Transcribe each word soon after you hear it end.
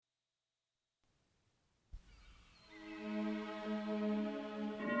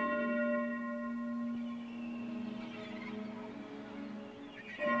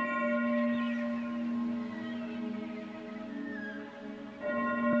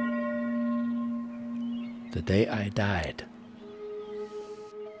the day I died.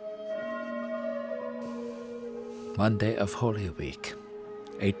 Monday of Holy Week,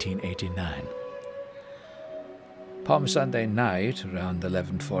 1889. Palm Sunday night, around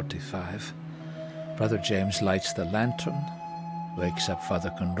 11:45, Brother James lights the lantern, wakes up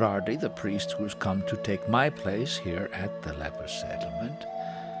Father Conradi, the priest who's come to take my place here at the leper settlement,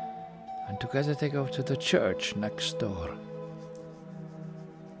 and together they go to the church next door.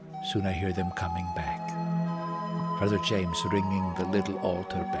 Soon I hear them coming back, Brother James ringing the little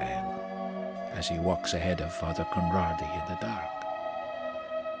altar bell as he walks ahead of Father Conradi in the dark.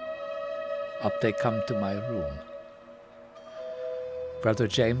 Up they come to my room. Brother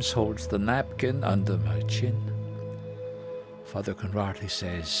James holds the napkin under my chin. Father Conradi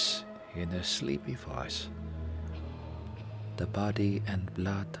says in a sleepy voice, "The body and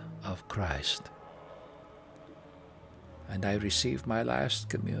blood of Christ." And I receive my last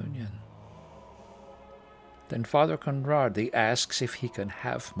communion. Then Father Conradi asks if he can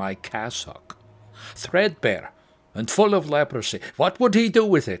have my cassock, threadbare and full of leprosy. What would he do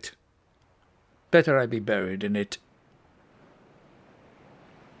with it? Better I be buried in it.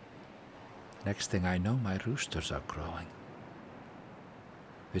 Next thing I know, my roosters are crowing.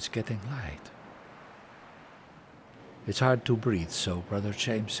 It's getting light. It's hard to breathe, so Brother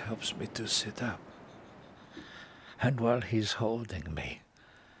James helps me to sit up. And while he's holding me,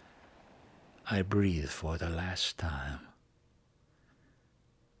 I breathe for the last time.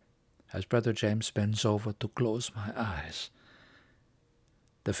 As Brother James bends over to close my eyes,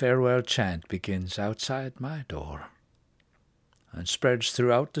 the farewell chant begins outside my door and spreads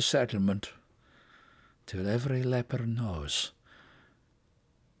throughout the settlement till every leper knows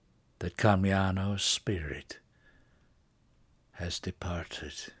that Carmiano's spirit has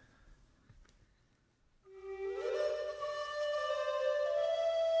departed.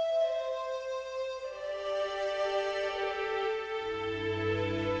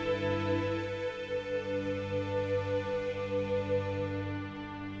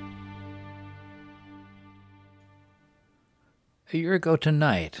 A year ago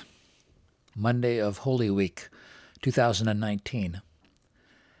tonight, Monday of Holy Week, 2019,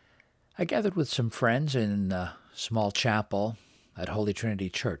 I gathered with some friends in a small chapel at Holy Trinity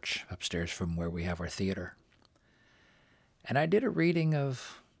Church, upstairs from where we have our theater. And I did a reading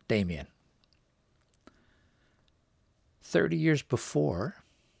of Damien. 30 years before,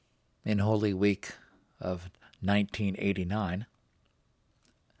 in Holy Week of 1989,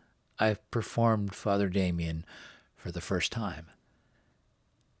 I performed Father Damien for the first time,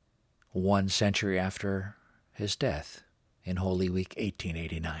 1 century after his death, in Holy Week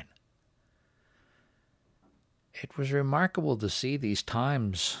 1889. It was remarkable to see these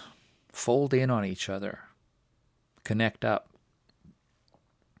times fold in on each other, connect up.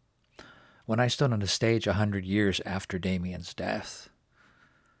 When I stood on the stage 100 years after Damien's death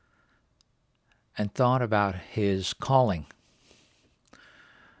and thought about his calling,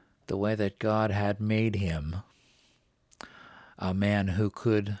 the way that God had made him a man who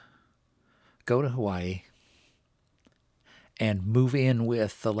could go to Hawaii and move in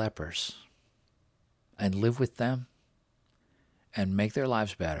with the lepers and live with them and make their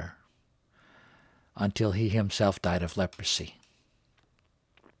lives better until he himself died of leprosy.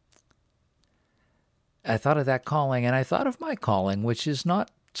 I thought of that calling, and I thought of my calling, which is not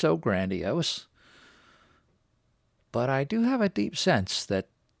so grandiose, but I do have a deep sense that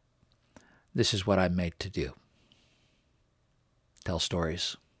this is what I'm made to do. Tell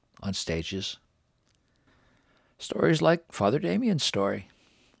stories on stages. Stories like Father Damien's story,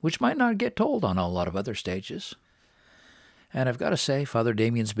 which might not get told on a lot of other stages. And I've got to say, Father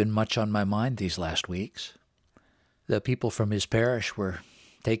Damien's been much on my mind these last weeks. The people from his parish were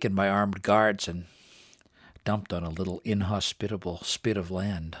taken by armed guards and dumped on a little inhospitable spit of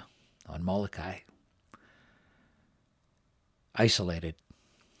land on Molokai. Isolated,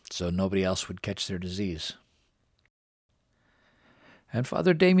 so nobody else would catch their disease. And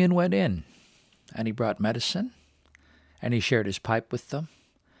Father Damien went in, and he brought medicine, and he shared his pipe with them,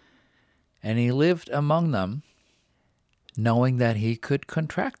 and he lived among them, knowing that he could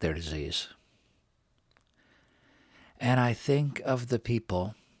contract their disease. And I think of the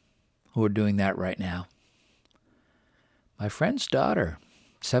people who are doing that right now. My friend's daughter,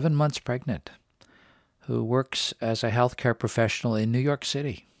 7 months pregnant, who works as a healthcare professional in New York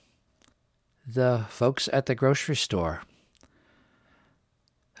City. The folks at the grocery store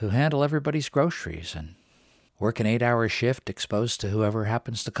who handle everybody's groceries and work an 8-hour shift exposed to whoever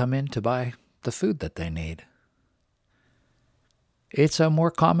happens to come in to buy the food that they need. It's a more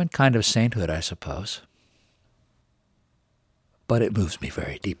common kind of sainthood, I suppose. But it moves me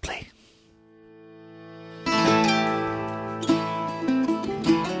very deeply.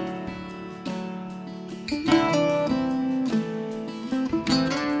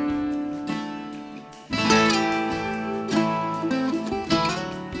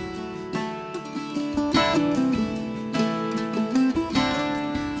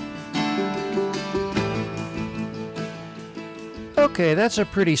 Okay, that's a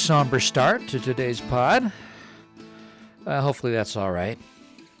pretty somber start to today's pod. Hopefully that's all right.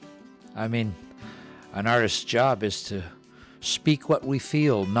 I mean, an artist's job is to speak what we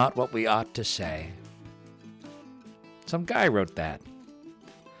feel, not what we ought to say. Some guy wrote that.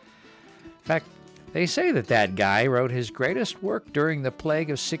 In fact, they say that guy wrote his greatest work during the plague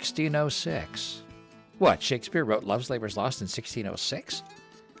of 1606. What, Shakespeare wrote Love's Labour's Lost in 1606?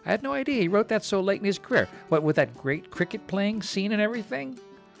 I had no idea he wrote that so late in his career. What, with that great cricket playing scene and everything?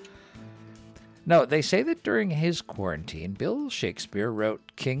 No, they say that during his quarantine, Bill Shakespeare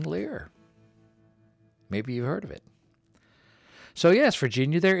wrote King Lear. Maybe you've heard of it. So yes,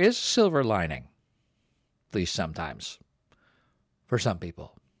 Virginia, there is a silver lining. At least sometimes. For some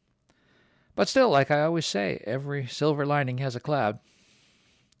people. But still, like I always say, every silver lining has a cloud.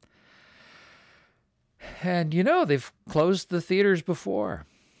 And you know, they've closed the theaters before.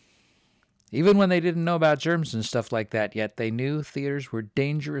 Even when they didn't know about germs and stuff like that yet, they knew theaters were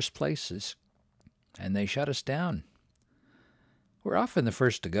dangerous places. And they shut us down. We're often the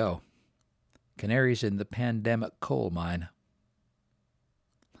first to go. Canaries in the pandemic coal mine.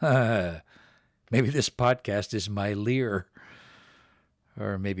 Maybe this podcast is my Lear.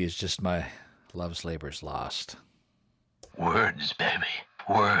 Or maybe it's just my Love's Labour's Lost. Words, baby.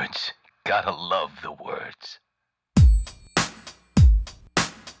 Words. Gotta love the words.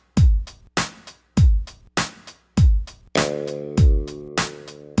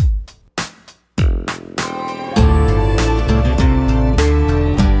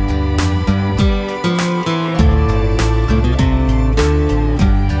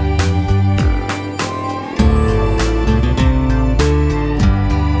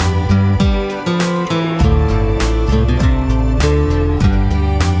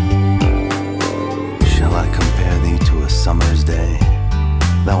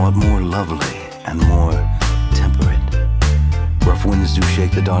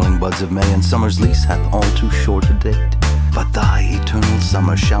 Of May, and summer's lease hath all too short a date. But thy eternal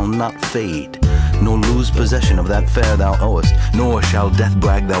summer shall not fade, nor lose possession of that fair thou owest, nor shall death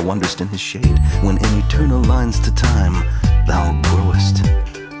brag thou wanderest in his shade, when in eternal lines to time thou growest.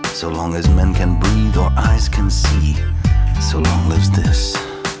 So long as men can breathe or eyes can see, so long lives this,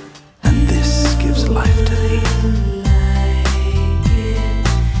 and this gives life to thee.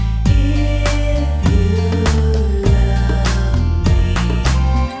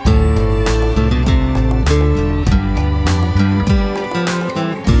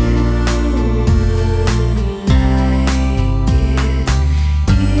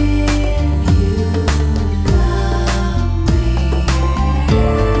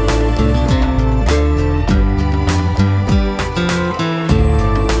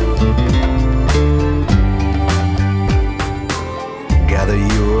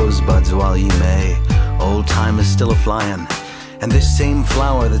 While ye may, old time is still a-flying, and this same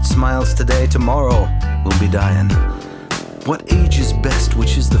flower that smiles today, tomorrow will be dying. What age is best,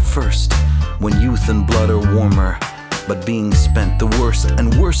 which is the first, when youth and blood are warmer, but being spent the worst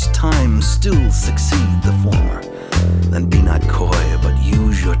and worst times still succeed the former? Then be not coy, but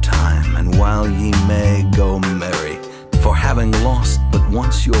use your time, and while ye may, go merry, for having lost but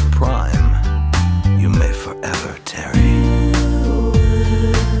once your prime, you may forever tarry.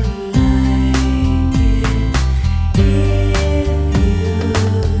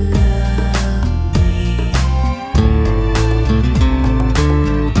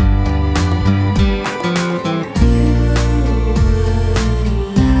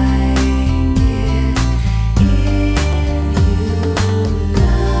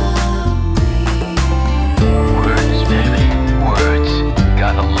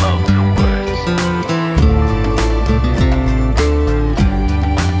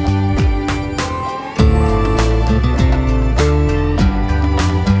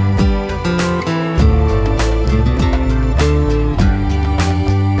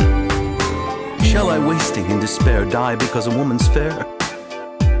 Die because a woman's fair,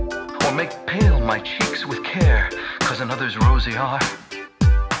 or make pale my cheeks with care, 'cause another's rosy are?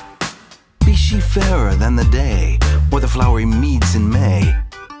 Be she fairer than the day, or the flowery meads in May?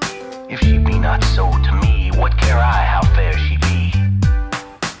 If she be not so to me, what care I how fair she be?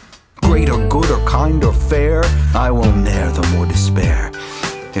 Great or good or kind or fair, I will ne'er the more despair.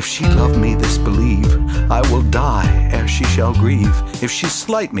 If she love me, this believe, I will die ere she shall grieve. If she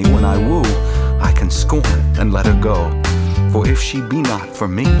slight me when I woo, I can scorn and let her go. For if she be not for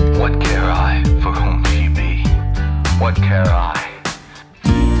me, what care I for whom she be? What care I?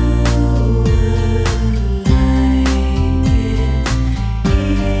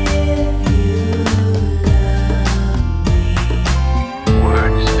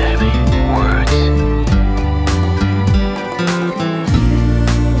 Words, baby, words.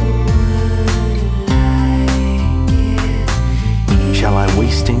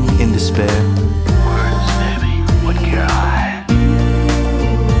 wasting in despair. Words, baby, what care I?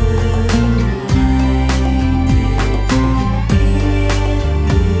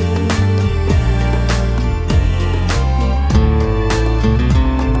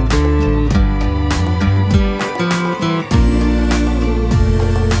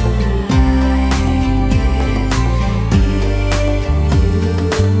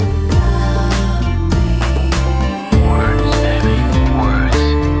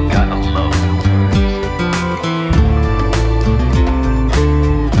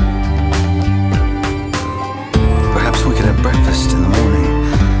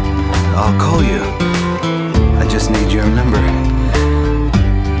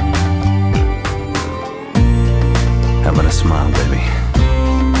 Smile, baby.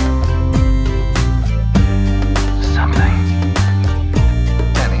 Something.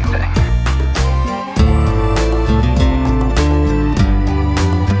 Anything.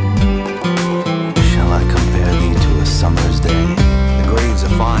 Shall I compare thee to a summer's day? The graves are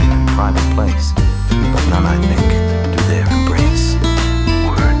fine and private place, but none, I think, do there embrace.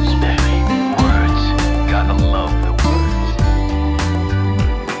 Words, baby, words. Gotta love the words.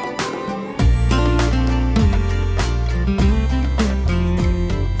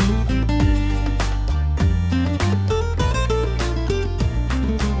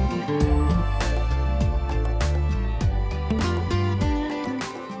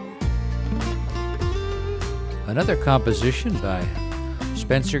 Another composition by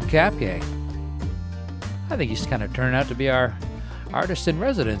Spencer Cappier. I think he's kind of turned out to be our artist in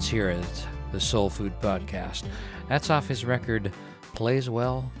residence here at the Soul Food Podcast. That's off his record, Plays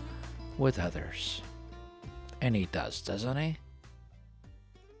Well with Others. And he does, doesn't he?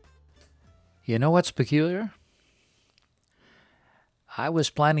 You know what's peculiar? I was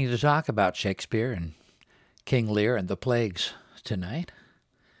planning to talk about Shakespeare and King Lear and the plagues tonight.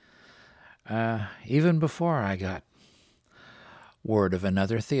 Even before I got word of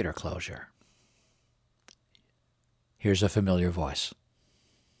another theater closure. Here's a familiar voice.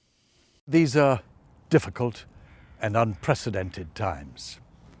 These are difficult and unprecedented times.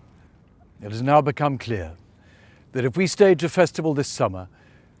 It has now become clear that if we stage a festival this summer,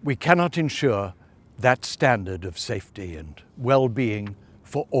 we cannot ensure that standard of safety and well-being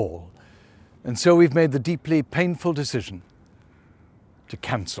for all. And so we've made the deeply painful decision to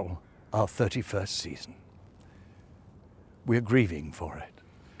cancel our 31st season. We're grieving for it,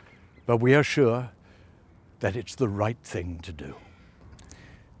 but we are sure that it's the right thing to do.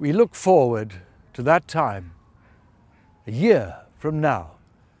 We look forward to that time, a year from now,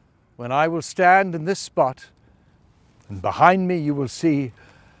 when I will stand in this spot, and behind me you will see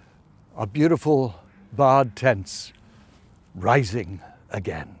our beautiful barred tents rising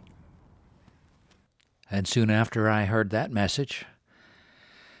again. And soon after I heard that message,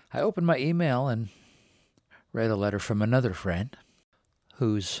 I opened my email and read a letter from another friend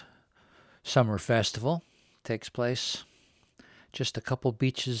whose summer festival takes place just a couple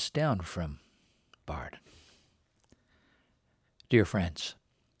beaches down from Bard. Dear friends,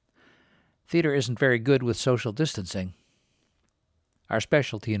 theater isn't very good with social distancing. Our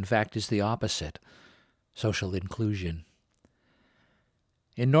specialty, in fact, is the opposite, social inclusion.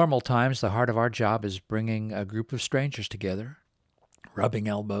 In normal times, the heart of our job is bringing a group of strangers together, rubbing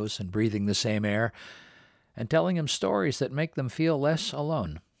elbows and breathing the same air, and telling them stories that make them feel less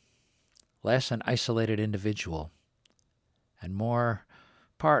alone, less an isolated individual, and more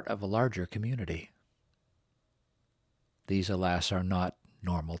part of a larger community. These, alas, are not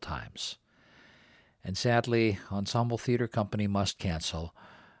normal times. And sadly, Ensemble Theater Company must cancel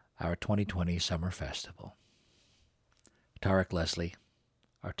our 2020 Summer Festival. Tarek Leslie,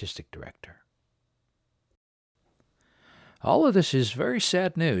 Artistic Director. All of this is very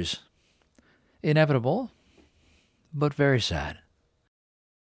sad news. Inevitable, but very sad.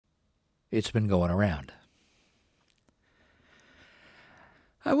 It's been going around.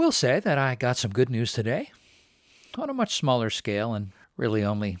 I will say that I got some good news today, on a much smaller scale and really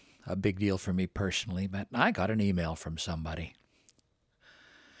only a big deal for me personally, but I got an email from somebody.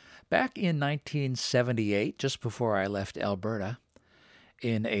 Back in 1978, just before I left Alberta,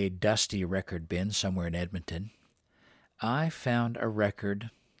 in a dusty record bin somewhere in Edmonton, I found a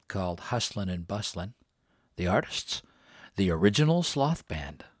record called Hustlin' and Bustlin', the artists, the Original Sloth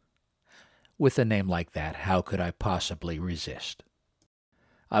Band. With a name like that, how could I possibly resist?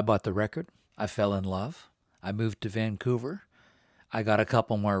 I bought the record, I fell in love, I moved to Vancouver, I got a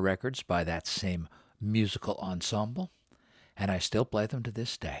couple more records by that same musical ensemble, and I still play them to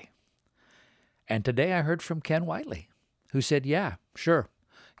this day. And today I heard from Ken Whiteley, who said, yeah, sure,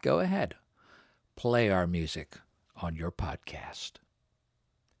 go ahead, play our music on your podcast.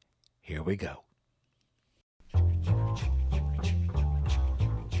 Here we go.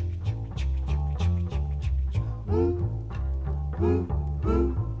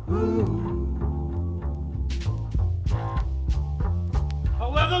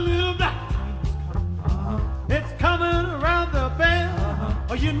 Well, the little black train is coming. It's coming around the bend.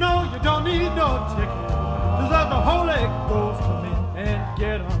 Oh, you know you don't need no ticket. Just let the Holy Ghost come in and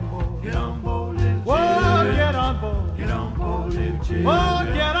get on board. Get on board, little children. Get on board. Get on board, little children. Oh,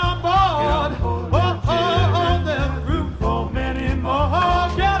 get on board. Oh, oh, oh, there's room for many more.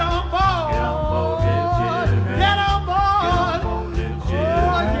 Oh, get on board. Get on board, little children. Get on board.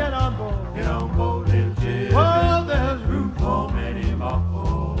 Get on board. Get on board, little children. Oh, there's room for many more.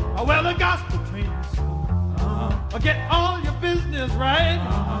 Well, the gospel train is coming. Get all your business right.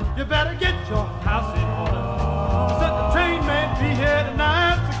 You better get your house in order. So the train may be here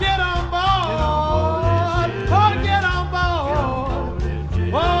tonight. So get on board. Oh, get on board.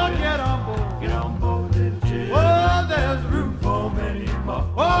 Oh, get on board. Get on board. Oh, there's room for many more.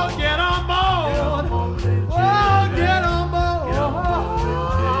 Oh, get on board. Oh, get on board.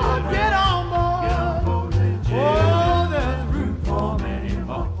 Oh, get on board. Oh, there's room for many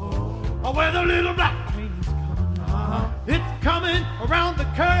more. Oh, where the little black train is coming. It's coming around the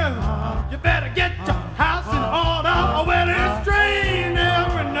curve. You better get your house in order. Oh, well, it's train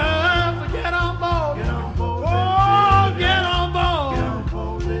every nerve. So get on board. Get on board. Oh, get on board.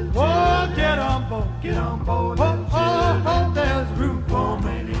 Oh, get on board. Get on board. Oh, oh, oh, there's room for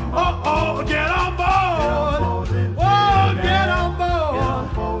many more. Oh, oh, get on board. Oh, get on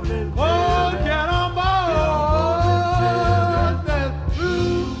board. Oh, get on board. There's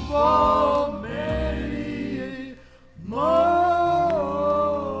room for many more.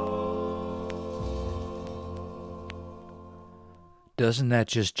 Doesn't that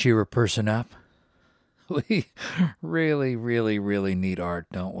just cheer a person up? We really, really, really need art,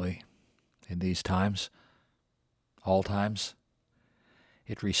 don't we? In these times. All times.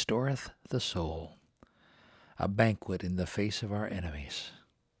 It restoreth the soul. A banquet in the face of our enemies.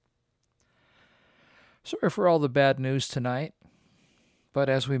 Sorry for all the bad news tonight. But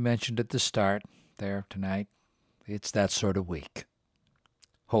as we mentioned at the start there tonight, it's that sort of week.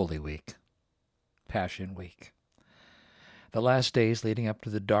 Holy Week. Passion Week. The last days leading up to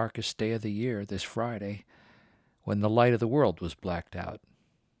the darkest day of the year, this Friday, when the light of the world was blacked out.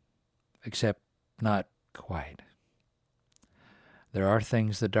 Except not quite. There are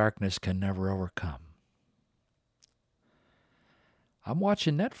things the darkness can never overcome. I'm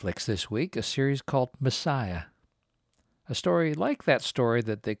watching Netflix this week, a series called Messiah. A story like that story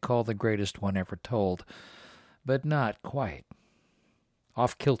that they call the greatest one ever told, but not quite.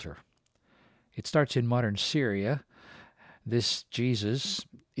 Off kilter. It starts in modern Syria. This Jesus,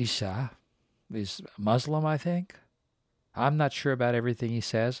 Isa, is Muslim, I think. I'm not sure about everything he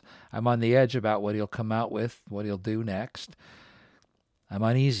says. I'm on the edge about what he'll come out with, what he'll do next. I'm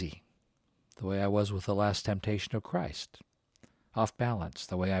uneasy, the way I was with the Last Temptation of Christ. Off balance,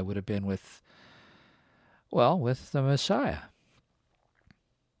 the way I would have been with the Messiah.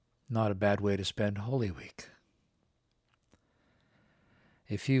 Not a bad way to spend Holy Week.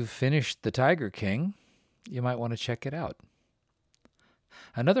 If you've finished The Tiger King, you might want to check it out.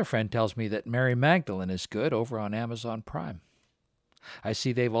 Another friend tells me that Mary Magdalene is good over on Amazon Prime. I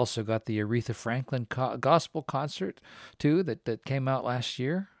see they've also got the Aretha Franklin gospel concert, too, that came out last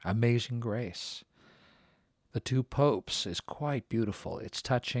year. Amazing Grace. The Two Popes is quite beautiful. It's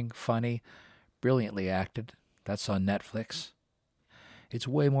touching, funny, brilliantly acted. That's on Netflix. It's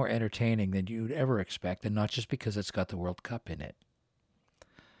way more entertaining than you'd ever expect, and not just because it's got the World Cup in it.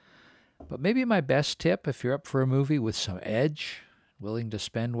 But maybe my best tip, if you're up for a movie with some edge, willing to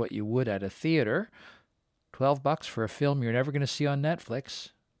spend what you would at a theater, $12 for a film you're never going to see on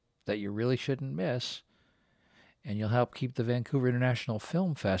Netflix, that you really shouldn't miss, and you'll help keep the Vancouver International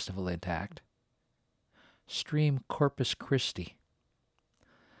Film Festival intact. Stream Corpus Christi.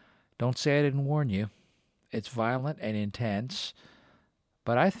 Don't say I didn't warn you. It's violent and intense,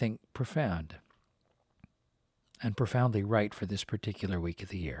 but I think profound. And profoundly right for this particular week of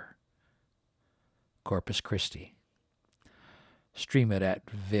the year. Corpus Christi. Stream it at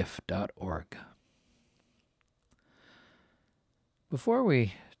vif.org. Before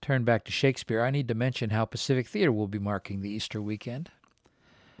we turn back to Shakespeare, I need to mention how Pacific Theater will be marking the Easter weekend.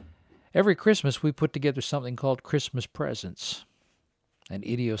 Every Christmas, we put together something called Christmas Presents, an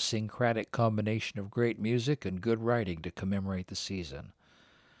idiosyncratic combination of great music and good writing to commemorate the season.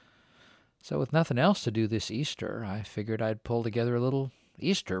 So with nothing else to do this Easter, I figured I'd pull together a little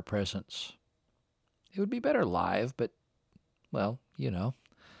Easter Presents. It would be better live, but, well, you know.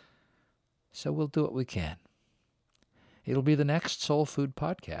 So we'll do what we can. It'll be the next Soul Food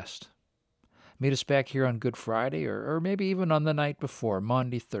podcast. Meet us back here on Good Friday, or maybe even on the night before,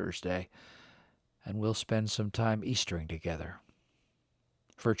 Maundy Thursday, and we'll spend some time Eastering together,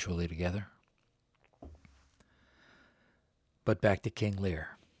 virtually together. But back to King Lear.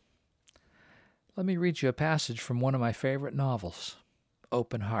 Let me read you a passage from one of my favorite novels,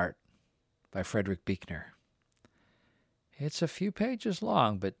 Open Heart, by Frederick Buechner. It's a few pages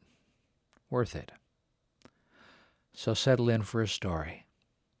long, but worth it. So settle in for a story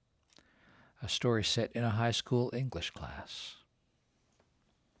set in a high school English class.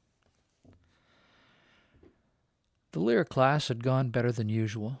 The Lear class had gone better than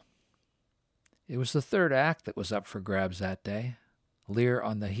usual. It was the third act that was up for grabs that day. Lear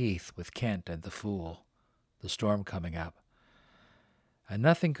on the heath with Kent and the Fool, the storm coming up. And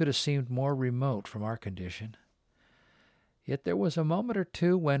nothing could have seemed more remote from our condition. Yet there was a moment or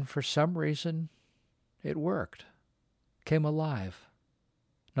two when, for some reason, it worked, came alive.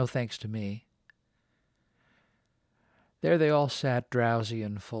 No thanks to me. There they all sat, drowsy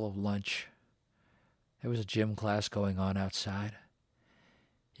and full of lunch. There was a gym class going on outside.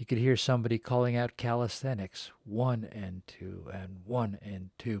 You could hear somebody calling out calisthenics, 1 and 2, and 1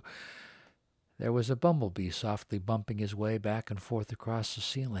 and 2. There was a bumblebee softly bumping his way back and forth across the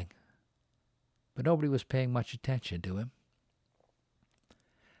ceiling. But nobody was paying much attention to him.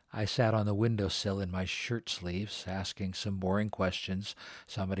 I sat on the windowsill in my shirt sleeves, asking some boring questions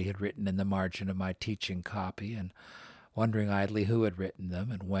somebody had written in the margin of my teaching copy, and wondering idly who had written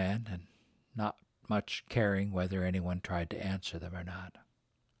them and when, and not much caring whether anyone tried to answer them or not.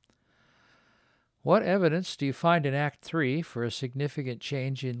 What evidence do you find in Act 3 for a significant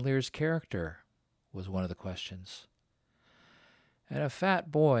change in Lear's character? Was one of the questions. And a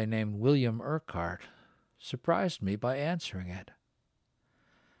fat boy named William Urquhart surprised me by answering it.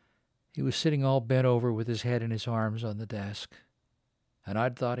 He was sitting all bent over with his head in his arms on the desk, and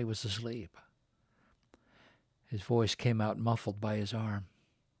I'd thought he was asleep. His voice came out muffled by his arm.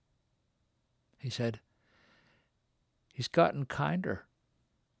 He said, "He's gotten kinder."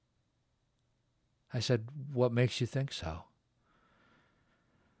 I said, "What makes you think so?"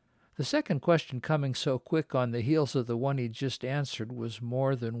 The second question, coming so quick on the heels of the one he'd just answered, was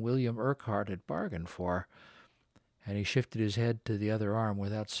more than William Urquhart had bargained for, and he shifted his head to the other arm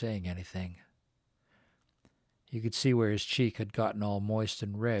without saying anything. You could see where his cheek had gotten all moist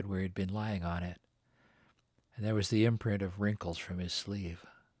and red where he'd been lying on it, and there was the imprint of wrinkles from his sleeve.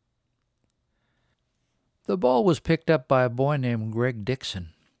 The ball was picked up by a boy named Greg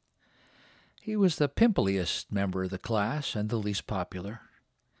Dixon. He was the pimpliest member of the class and the least popular.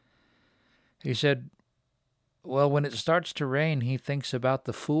 He said, "Well, when it starts to rain, he thinks about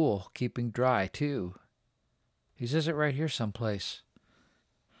the Fool keeping dry, too. He says it right here someplace.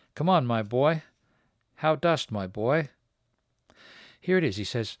 Come on, my boy. How dost, my boy? Here it is," he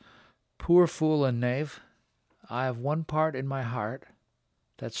says, "Poor fool and knave, I have one part in my heart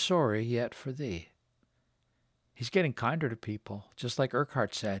that's sorry yet for thee." He's getting kinder to people, just like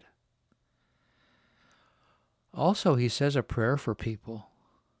Urquhart said. Also, he says a prayer for people.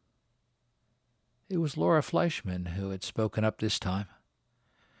 It was Laura Fleischman who had spoken up this time.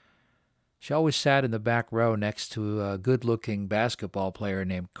 She always sat in the back row next to a good-looking basketball player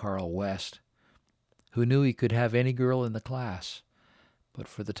named Carl West, who knew he could have any girl in the class, but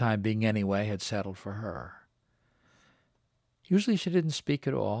for the time being anyway had settled for her. Usually she didn't speak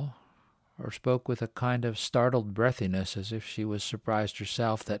at all, or spoke with a kind of startled breathiness as if she was surprised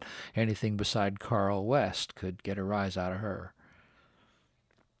herself that anything beside Carl West could get a rise out of her.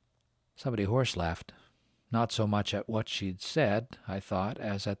 Somebody horse-laughed, not so much at what she'd said, I thought,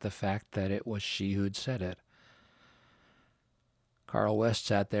 as at the fact that it was she who'd said it. Carl West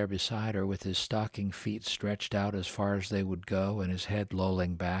sat there beside her with his stocking feet stretched out as far as they would go and his head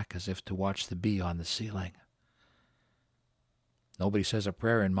lolling back as if to watch the bee on the ceiling. "Nobody says a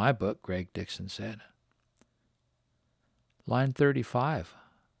prayer in my book," Greg Dixon said. "Line 35,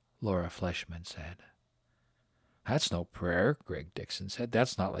 Laura Fleischman said. "That's no prayer," Greg Dixon said.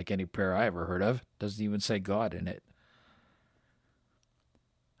 "That's not like any prayer I ever heard of. Doesn't even say God in it."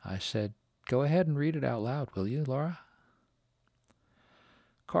 I said, "Go ahead and read it out loud, will you, Laura?"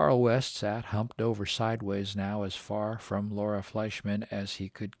 Carl West sat humped over sideways now, as far from Laura Fleischman as he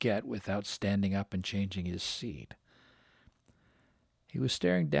could get without standing up and changing his seat. He was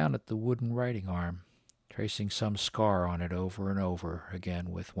staring down at the wooden writing arm, tracing some scar on it over and over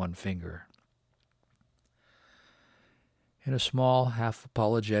again with one finger. In a small,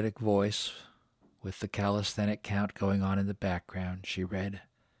 half-apologetic voice, with the calisthenic count going on in the background, she read,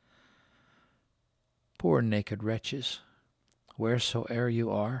 "Poor naked wretches, wheresoe'er you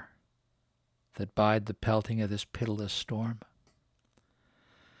are, that bide the pelting of this pitiless storm,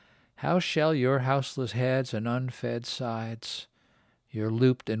 How shall your houseless heads and unfed sides, your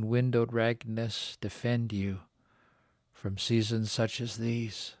looped and windowed raggedness, defend you from seasons such as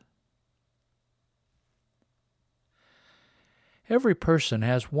these? Every person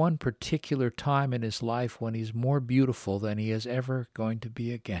has one particular time in his life when he's more beautiful than he is ever going to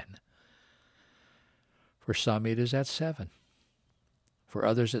be again. For some it is at 7. For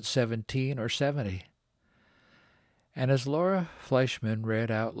others at 17 or 70. And as Laura Fleischman read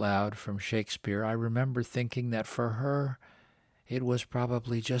out loud from Shakespeare, I remember thinking that for her it was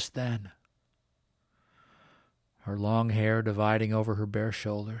probably just then. Her long hair dividing over her bare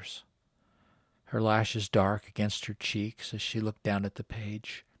shoulders, her lashes dark against her cheeks as she looked down at the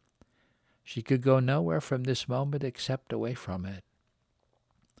page. She could go nowhere from this moment except away from it.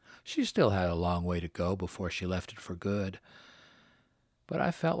 She still had a long way to go before she left it for good, but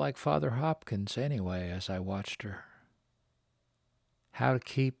I felt like Father Hopkins anyway as I watched her. How to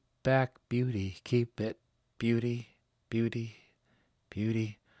keep back beauty, keep it, beauty, beauty,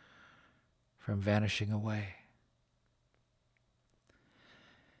 beauty, from vanishing away.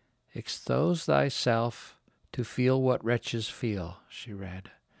 Expose thyself to feel what wretches feel, she read,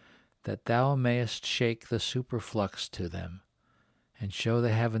 that thou mayest shake the superflux to them, and show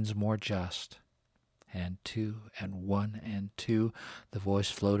the heavens more just. And 2 and 1 and 2, the voice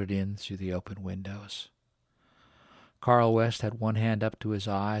floated in through the open windows. Carl West had one hand up to his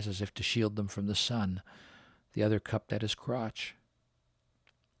eyes as if to shield them from the sun, the other cupped at his crotch.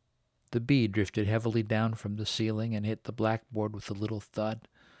 The bee drifted heavily down from the ceiling and hit the blackboard with a little thud,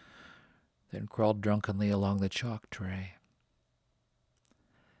 then crawled drunkenly along the chalk tray.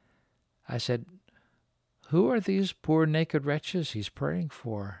 I said, "Who are these poor naked wretches he's praying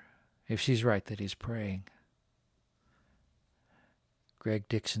for, if she's right that he's praying?" Greg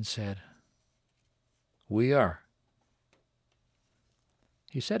Dixon said, "We are."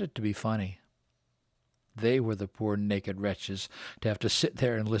 He said it to be funny. They were the poor naked wretches to have to sit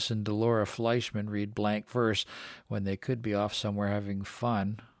there and listen to Laura Fleischman read blank verse when they could be off somewhere having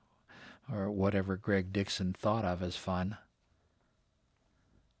fun, or whatever Greg Dixon thought of as fun.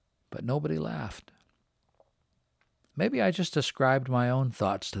 But nobody laughed. Maybe I just ascribed my own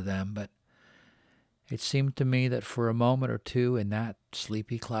thoughts to them, but it seemed to me that for a moment or two in that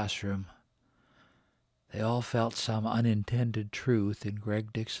sleepy classroom, they all felt some unintended truth in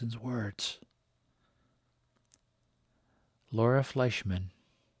Greg Dixon's words. Laura Fleischman,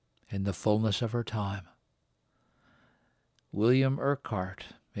 in the fullness of her time. William Urquhart,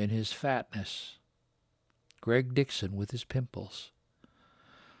 in his fatness. Greg Dixon with his pimples.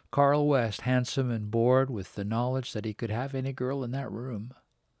 Carl West, handsome and bored with the knowledge that he could have any girl in that room.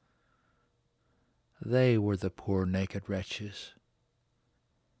 They were the poor naked wretches.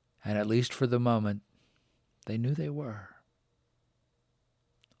 And at least for the moment, they knew they were.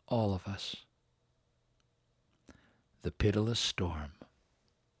 All of us. The Pitiless Storm.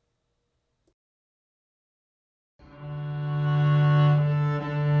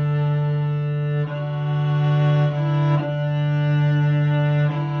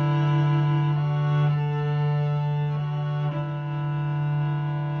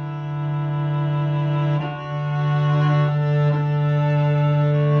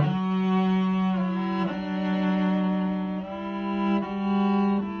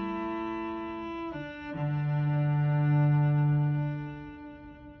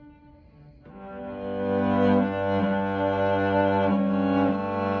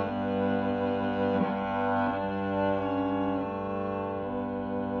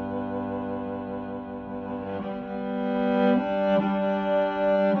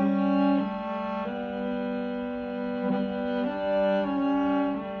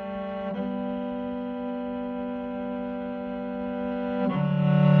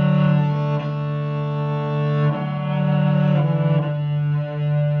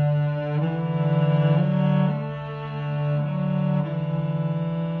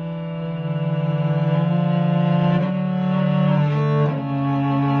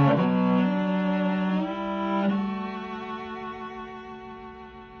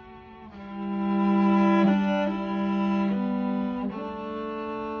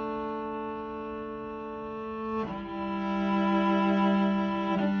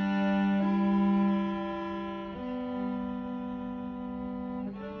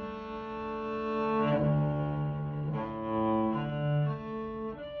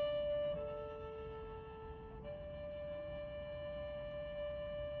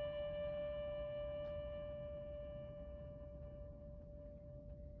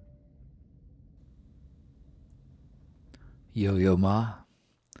 Yo-Yo Ma.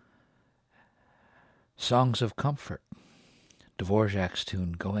 Songs of Comfort, Dvorak's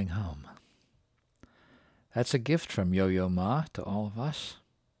tune, Going Home. That's a gift from Yo-Yo Ma to all of us.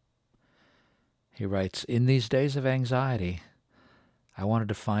 He writes, in these days of anxiety, I wanted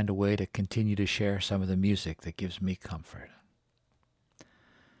to find a way to continue to share some of the music that gives me comfort.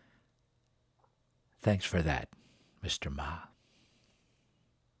 Thanks for that, Mr. Ma.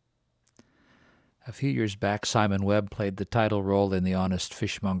 A few years back, Simon Webb played the title role in the Honest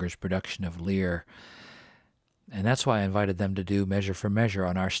Fishmonger's production of Lear, and that's why I invited them to do Measure for Measure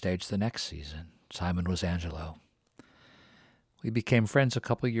on our stage the next season. Simon was Angelo. We became friends a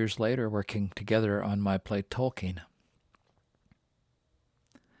couple years later, working together on my play Tolkien.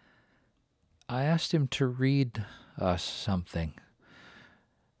 I asked him to read us something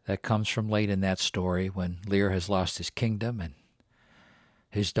that comes from late in that story when Lear has lost his kingdom and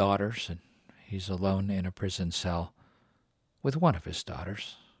his daughters, and he's alone in a prison cell with one of his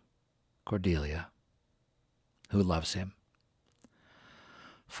daughters, Cordelia, who loves him.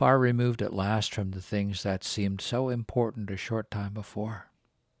 Far removed at last from the things that seemed so important a short time before.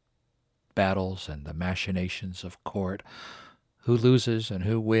 Battles and the machinations of court, who loses and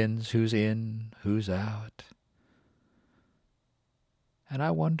who wins, who's in, who's out. And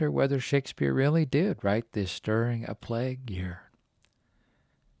I wonder whether Shakespeare really did write this during a plague year,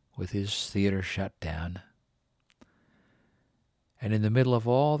 with his theater shut down. And in the middle of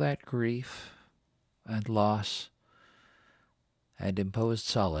all that grief and loss and imposed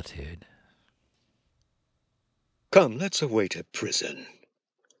solitude. Come, let's await a prison.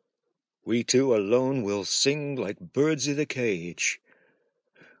 We two alone will sing like birds i' the cage.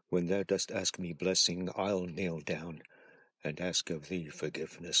 When thou dost ask me blessing, I'll kneel down and ask of thee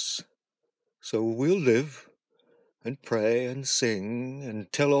forgiveness. So we'll live and pray and sing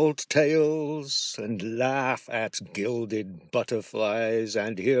and tell old tales and laugh at gilded butterflies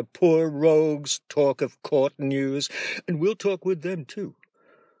and hear poor rogues talk of court news, and we'll talk with them too,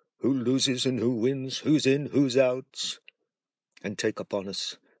 who loses and who wins, who's in, who's out, and take upon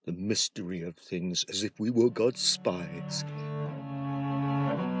us the mystery of things as if we were God's spies.